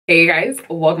Hey guys,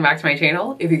 welcome back to my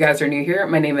channel. If you guys are new here,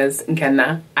 my name is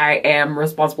Nkenna. I am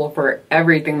responsible for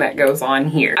everything that goes on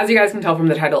here. As you guys can tell from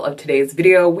the title of today's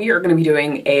video, we are going to be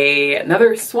doing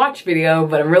another swatch video,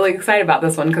 but I'm really excited about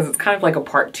this one because it's kind of like a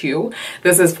part 2.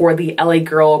 This is for the LA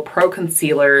Girl Pro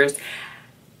Concealers.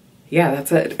 Yeah,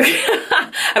 that's it.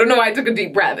 I don't know why I took a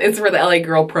deep breath. It's for the LA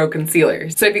Girl Pro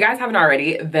Concealers. So if you guys haven't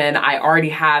already, then I already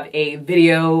have a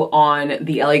video on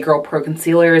the LA Girl Pro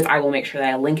Concealers. I will make sure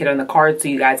that I link it on the card so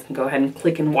you guys can go ahead and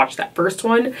click and watch that first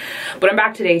one. But I'm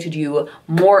back today to do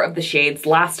more of the shades.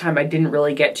 Last time I didn't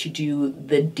really get to do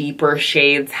the deeper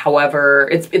shades. However,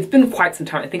 it's been quite some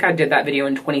time. I think I did that video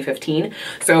in 2015.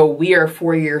 So we are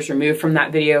 4 years removed from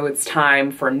that video. It's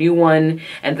time for a new one.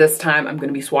 And this time I'm going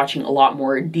to be swatching a lot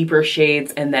more deeper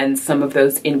shades and then some of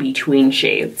those in-between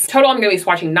shades. Total, I'm going to be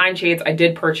swatching 9 shades. I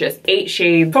did purchase 8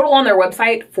 shades. Total on their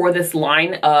website for this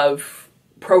line of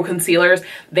Pro Concealers,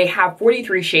 they have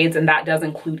 43 shades and that does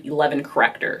include 11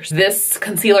 correctors. This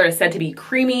concealer is said to be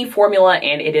creamy formula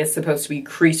and it is supposed to be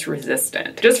crease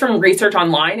resistant. Just from research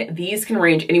online, these can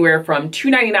range anywhere from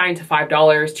 $2.99 to $5,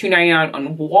 $2.99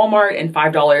 on Walmart and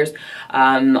 $5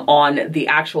 on the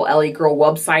actual LA Girl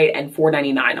website and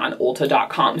 $4.99 on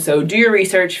Ulta.com. So do your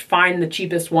research, find the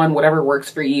cheapest one, whatever works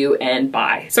for you, and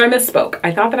buy. So I misspoke.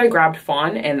 I thought that I grabbed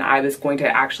Fawn and I was going to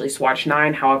actually swatch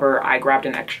 9. However, I grabbed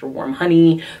an extra warm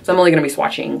honey. So I'm only going to be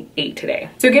swatching 8 today.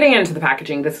 So getting into the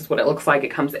packaging, this is what it looks like. It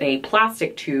comes in a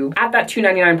plastic tube. At that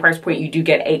 $2.99 price point, you do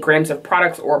get 8 grams of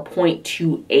products or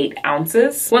 0.28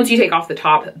 ounces. Once you take off the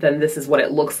top, then this is what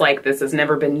it looks like. This has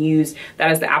never been used.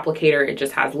 That is the applicator. It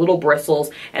just has little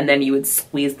bristles and then you would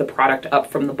squeeze the product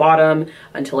up from the bottom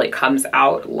until it comes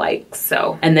out like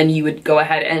so. And then you would go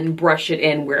ahead and brush it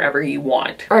in wherever you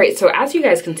want. All right, so as you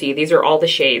guys can see, these are all the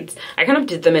shades. I kind of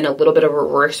did them in a little bit of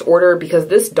reverse order because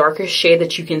this darkest shade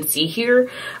that you can see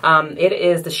here, it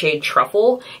is the shade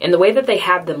Truffle, and the way that they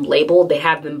have them labeled, they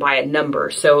have them by a number.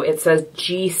 So it says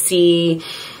GC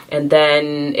and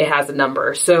then it has a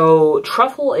number. So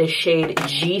Truffle is shade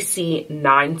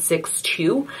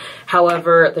GC962.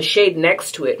 However, the shade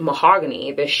next to it,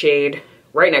 Mahogany, the shade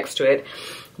right next to it,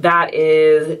 that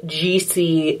is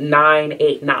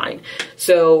GC989.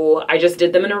 So I just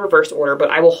did them in a reverse order,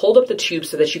 but I will hold up the tube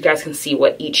so that you guys can see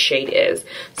what each shade is.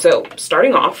 So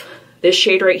starting off, this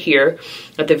shade right here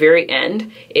at the very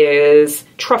end is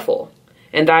Truffle,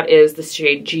 and that is the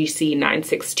shade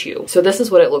GC962. So this is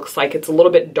what it looks like. It's a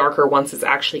little bit darker once it's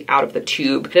actually out of the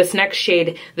tube. This next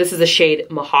shade, this is the shade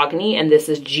Mahogany, and this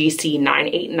is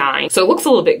GC989. So it looks a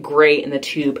little bit gray in the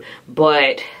tube,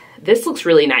 but this looks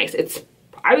really nice. It's,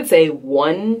 I would say,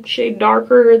 1 shade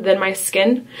darker than my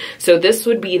skin. So this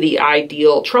would be the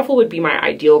ideal, Truffle would be my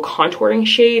ideal contouring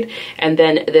shade, and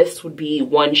then this would be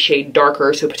 1 shade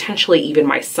darker, so potentially even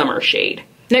my summer shade.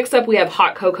 Next up we have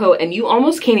Hot Cocoa, and you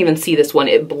almost can't even see this one.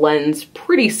 It blends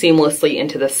pretty seamlessly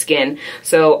into the skin.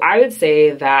 So I would say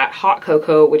that Hot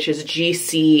Cocoa, which is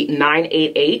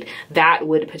GC988, that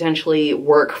would potentially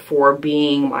work for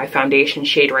being my foundation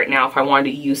shade right now if I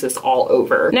wanted to use this all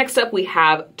over. Next up we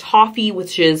have Toffee,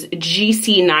 which is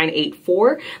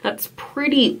GC984. That's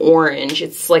pretty orange.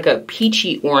 It's like a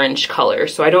peachy orange color.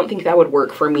 So I don't think that would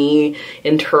work for me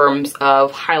in terms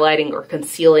of highlighting or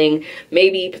concealing.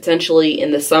 Maybe potentially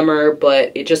in the summer,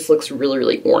 but it just looks really,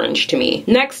 really orange to me.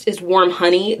 Next is Warm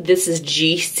Honey. This is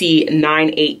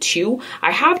GC982.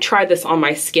 I have tried this on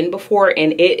my skin before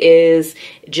and it is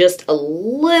just a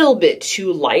little bit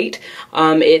too light.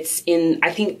 It's in,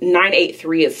 I think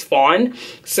 983 is Fawn.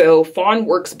 So Fawn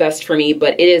works best for me,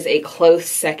 but it is a close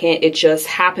second. It just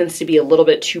happens to be a little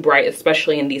bit too bright,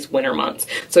 especially in these winter months.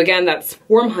 So again, that's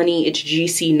Warm Honey. It's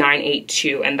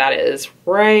GC982 and that is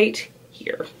right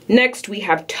here. Next we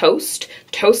have Toast.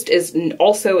 Toast is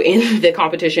also in the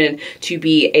competition to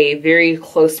be a very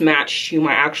close match to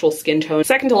my actual skin tone.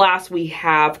 Second to last we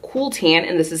have Cool Tan,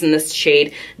 and this is in this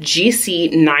shade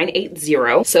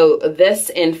GC980. So this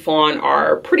and Fawn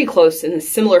are pretty close in a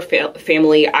similar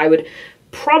family. I would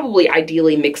probably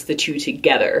ideally mix the two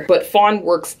together, but Fawn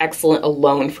works excellent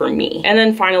alone for me. And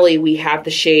then finally we have the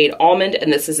shade Almond,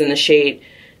 and this is in the shade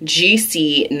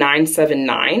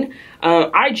GC979.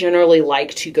 I generally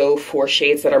like to go for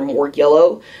shades that are more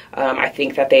yellow. I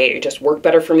think that they just work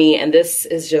better for me, and this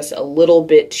is just a little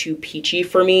bit too peachy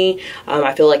for me.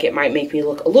 I feel like it might make me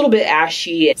look a little bit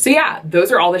ashy. So yeah,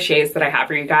 those are all the shades that I have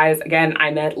for you guys. Again,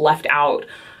 I left out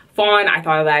Fawn. I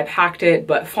thought that I packed it,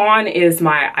 but Fawn is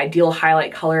my ideal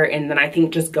highlight color, and then I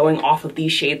think just going off of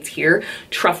these shades here,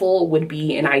 Truffle would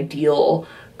be an ideal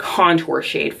contour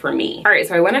shade for me. All right,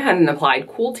 so I went ahead and applied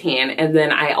Cool Tan, and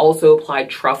then I also applied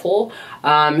Truffle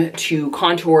to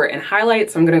contour and highlight.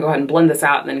 So I'm gonna go ahead and blend this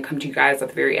out and then come to you guys at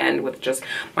the very end with just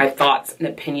my thoughts and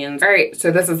opinions. All right,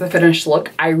 so this is the finished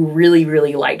look. I really,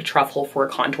 really like Truffle for a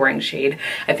contouring shade.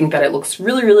 I think that it looks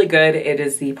really, really good. It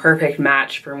is the perfect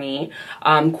match for me.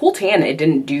 Cool Tan, it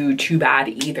didn't do too bad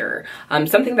either.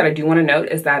 Something that I do wanna note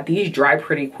is that these dry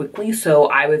pretty quickly, so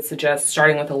I would suggest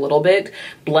starting with a little bit,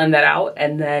 blend that out,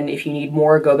 and then if you need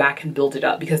more, go back and build it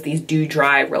up, because these do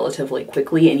dry relatively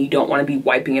quickly and you don't wanna be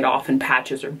wiping it off in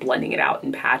patches or blending it out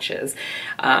in patches.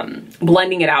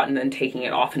 Blending it out and then taking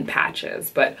it off in patches.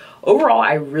 But overall,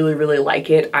 I really, really like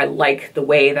it. I like the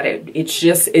way that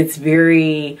it's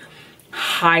very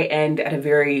high end at a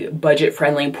very budget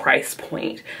friendly price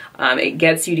point. It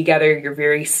gets you together. You're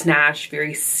very snatched,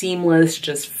 very seamless,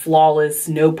 just flawless,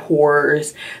 no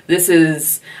pores.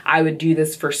 I would do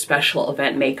this for special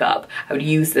event makeup. I would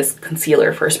use this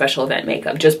concealer for special event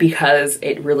makeup just because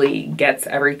it really gets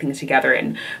everything together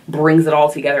and brings it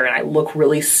all together, and I look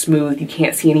really smooth. You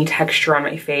can't see any texture on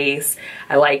my face.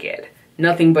 I like it.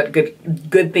 Nothing but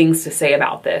good things to say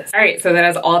about this. All right, so that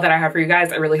is all that I have for you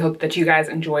guys. I really hope that you guys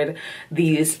enjoyed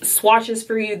these swatches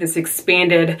for you, this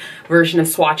expanded version of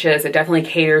swatches. It definitely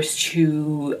caters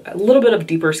to a little bit of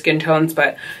deeper skin tones,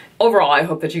 but overall, I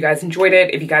hope that you guys enjoyed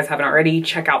it. If you guys haven't already,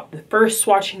 check out the first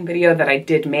swatching video that I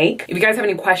did make. If you guys have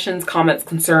any questions, comments,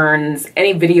 concerns,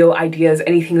 any video ideas,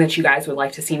 anything that you guys would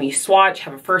like to see me swatch,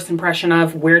 have a first impression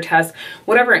of, wear test,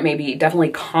 whatever it may be, definitely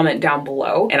comment down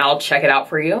below and I'll check it out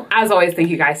for you. As always, thank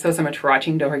you guys so much for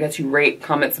watching. Don't forget to rate,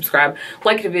 comment, subscribe,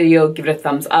 like the video, give it a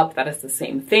thumbs up. That is the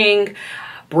same thing.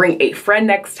 Bring a friend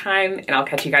next time, and I'll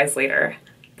catch you guys later.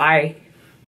 Bye.